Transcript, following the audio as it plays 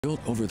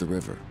Built over the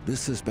river, this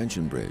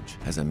suspension bridge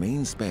has a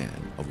main span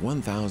of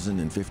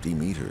 1,050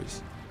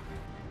 meters.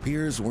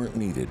 Piers weren't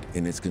needed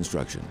in its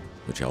construction,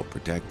 which helped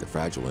protect the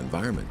fragile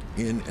environment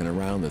in and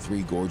around the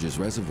Three Gorges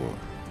Reservoir.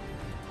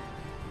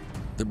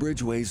 The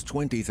bridge weighs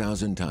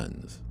 20,000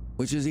 tons,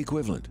 which is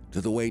equivalent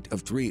to the weight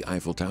of 3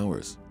 Eiffel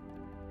Towers.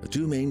 The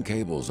 2 main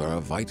cables are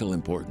of vital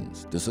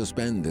importance to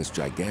suspend this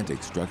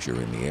gigantic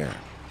structure in the air.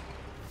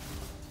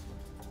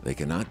 They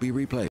cannot be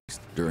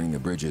replaced during the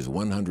bridge's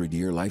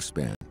 100-year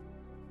lifespan.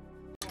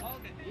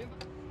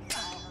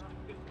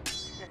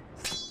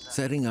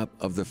 Setting up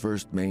of the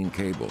first main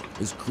cable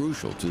is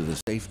crucial to the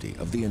safety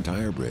of the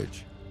entire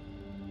bridge.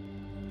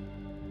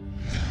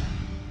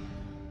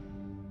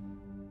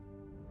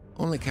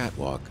 On the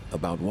catwalk,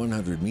 about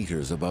 100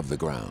 meters above the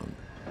ground,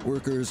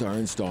 workers are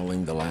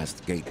installing the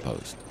last gate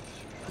post.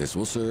 This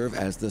will serve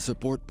as the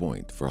support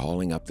point for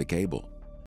hauling up the cable.